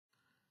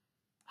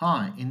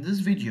Hi, in this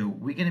video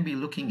we're going to be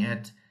looking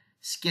at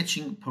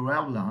sketching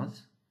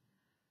parabolas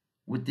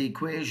with the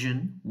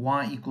equation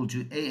y equal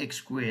to ax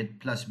squared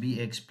plus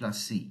bx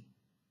plus c.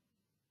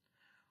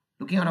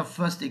 Looking at our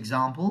first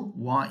example,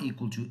 y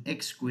equal to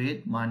x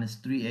squared minus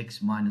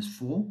 3x minus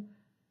 4.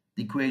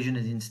 The equation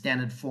is in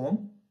standard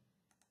form.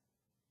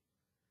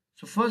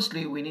 So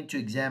firstly, we need to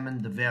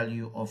examine the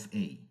value of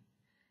a.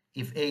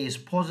 If a is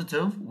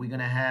positive, we're going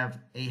to have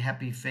a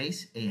happy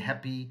face, a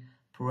happy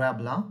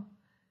parabola.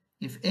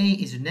 If a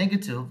is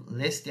negative,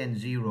 less than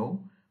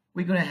 0,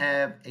 we're going to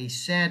have a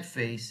sad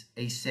face,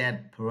 a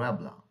sad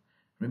parabola.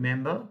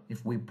 Remember,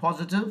 if we're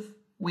positive,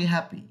 we're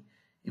happy.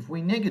 If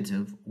we're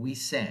negative, we're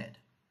sad.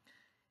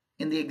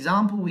 In the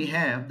example we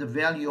have, the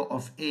value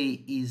of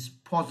a is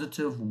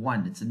positive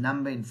 1. It's a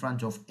number in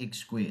front of x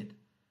squared.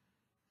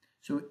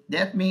 So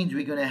that means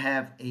we're going to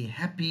have a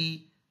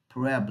happy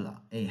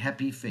parabola, a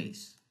happy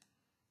face.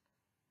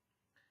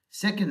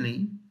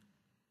 Secondly,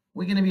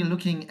 we're going to be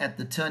looking at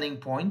the turning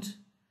point.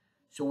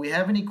 So we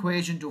have an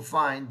equation to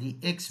find the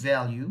x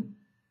value,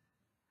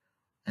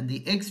 and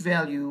the x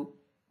value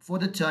for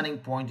the turning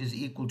point is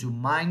equal to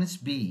minus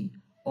b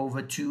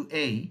over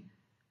 2a.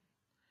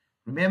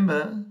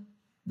 Remember,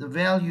 the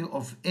value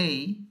of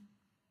a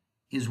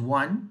is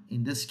 1.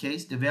 In this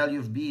case, the value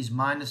of b is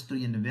minus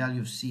 3 and the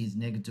value of c is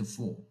negative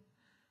 4.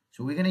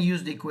 So we're going to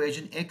use the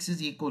equation x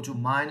is equal to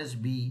minus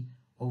b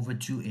over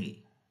 2a.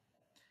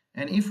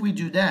 And if we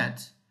do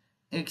that,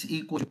 x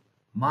equals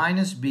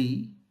minus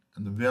b,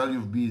 and the value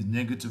of b is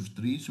negative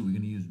 3, so we're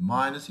going to use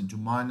minus into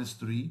minus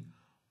 3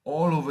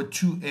 all over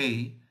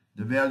 2a.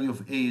 The value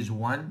of a is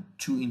 1,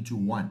 2 into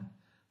 1.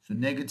 So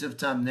negative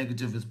times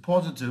negative is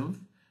positive,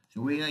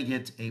 so we're going to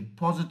get a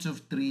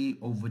positive 3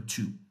 over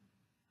 2.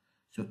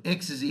 So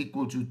x is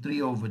equal to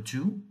 3 over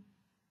 2.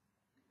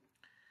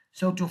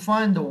 So to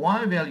find the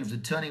y value of the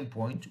turning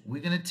point,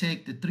 we're going to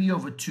take the 3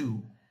 over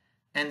 2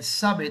 and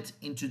sub it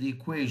into the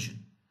equation.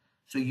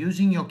 So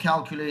using your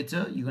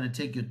calculator, you're going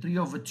to take your 3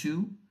 over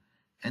 2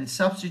 and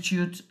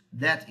substitute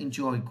that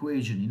into our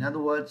equation. In other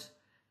words,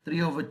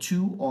 3 over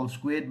 2 all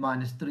squared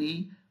minus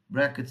 3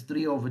 brackets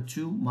 3 over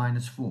 2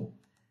 minus 4.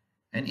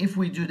 And if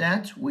we do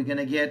that, we're going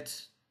to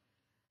get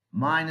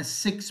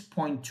minus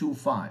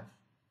 6.25.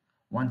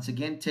 Once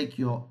again, take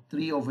your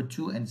 3 over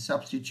 2 and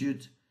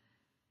substitute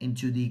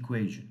into the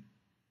equation.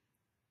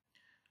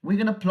 We're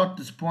going to plot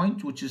this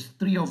point, which is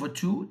 3 over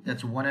 2,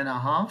 that's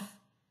 1.5,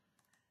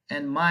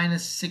 and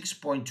minus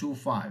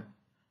 6.25.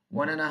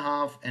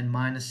 1.5 and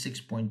minus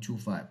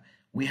 6.25.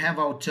 We have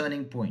our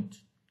turning point.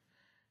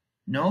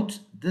 Note,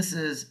 this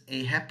is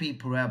a happy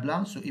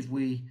parabola. So if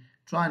we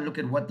try and look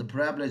at what the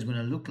parabola is going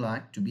to look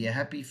like to be a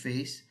happy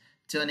face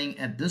turning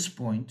at this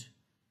point,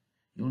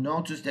 you'll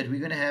notice that we're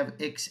going to have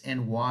x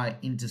and y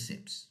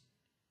intercepts.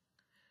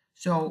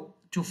 So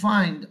to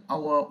find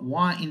our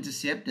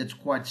y-intercept, that's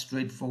quite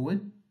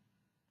straightforward,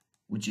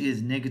 which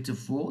is negative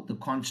 4, the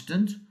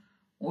constant,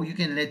 or you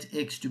can let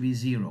x to be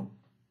 0.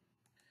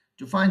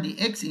 To find the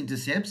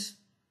x-intercepts,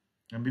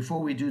 and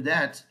before we do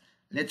that,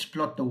 let's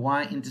plot the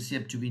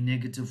y-intercept to be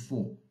negative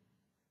 4.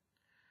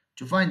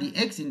 To find the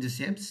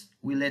x-intercepts,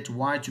 we let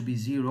y to be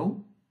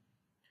 0.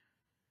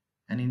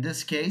 And in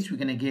this case, we're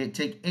going to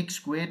take x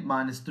squared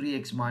minus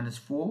 3x minus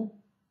 4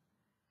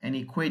 and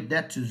equate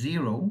that to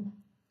 0.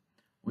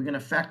 We're going to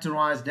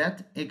factorize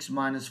that. X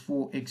minus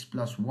 4x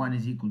plus 1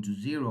 is equal to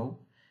 0.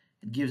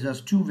 It gives us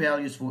two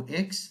values for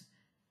x.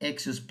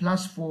 X is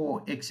plus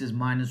 4, x is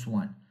minus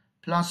 1.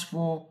 Plus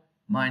 4,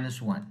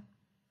 minus 1.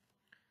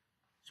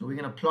 So we're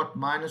going to plot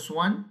minus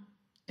 1,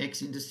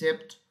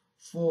 x-intercept,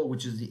 4,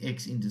 which is the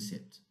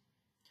x-intercept.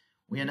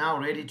 We are now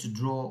ready to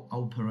draw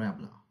our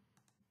parabola.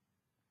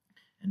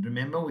 And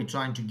remember, we're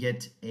trying to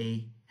get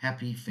a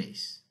happy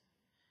face.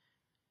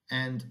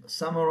 And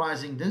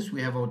summarizing this,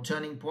 we have our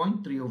turning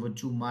point, 3 over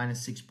 2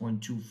 minus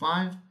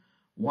 6.25,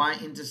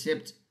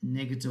 y-intercept,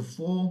 negative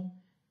 4,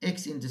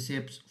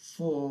 x-intercept,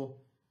 4,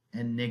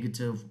 and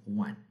negative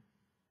 1.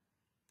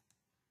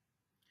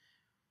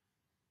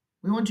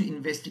 We want to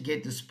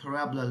investigate this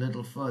parabola a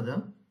little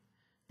further.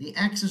 The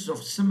axis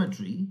of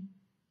symmetry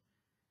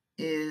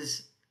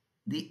is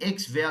the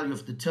x value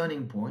of the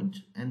turning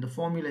point, and the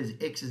formula is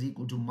x is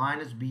equal to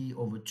minus b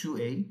over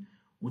 2a,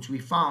 which we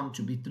found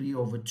to be 3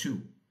 over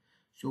 2.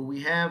 So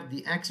we have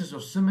the axis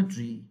of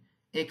symmetry,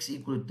 x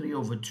equal to 3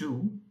 over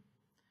 2,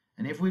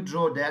 and if we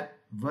draw that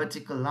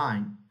vertical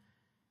line,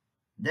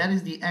 that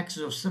is the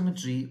axis of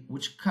symmetry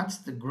which cuts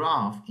the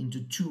graph into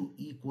two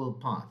equal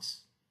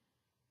parts.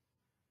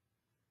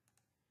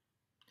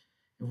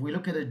 If we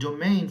look at a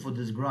domain for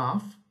this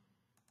graph,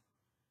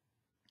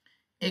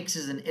 x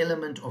is an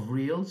element of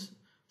reals.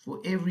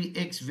 For every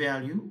x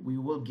value, we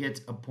will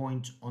get a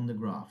point on the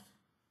graph.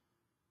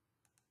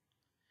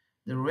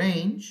 The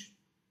range,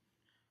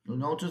 you'll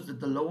notice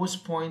that the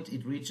lowest point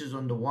it reaches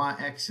on the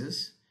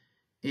y-axis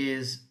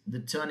is the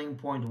turning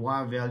point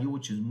y value,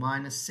 which is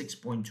minus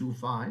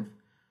 6.25.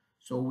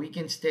 So we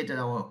can state that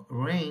our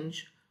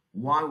range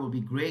y will be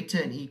greater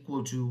and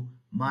equal to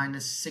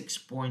minus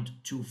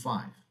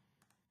 6.25.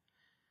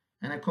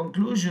 And a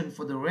conclusion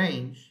for the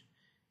range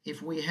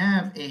if we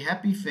have a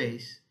happy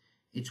face,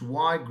 it's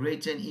y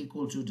greater than or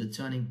equal to the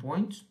turning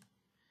point.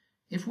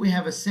 If we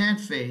have a sad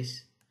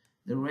face,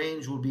 the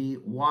range will be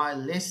y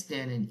less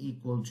than and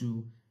equal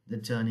to the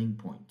turning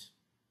point.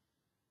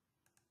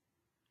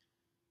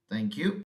 Thank you.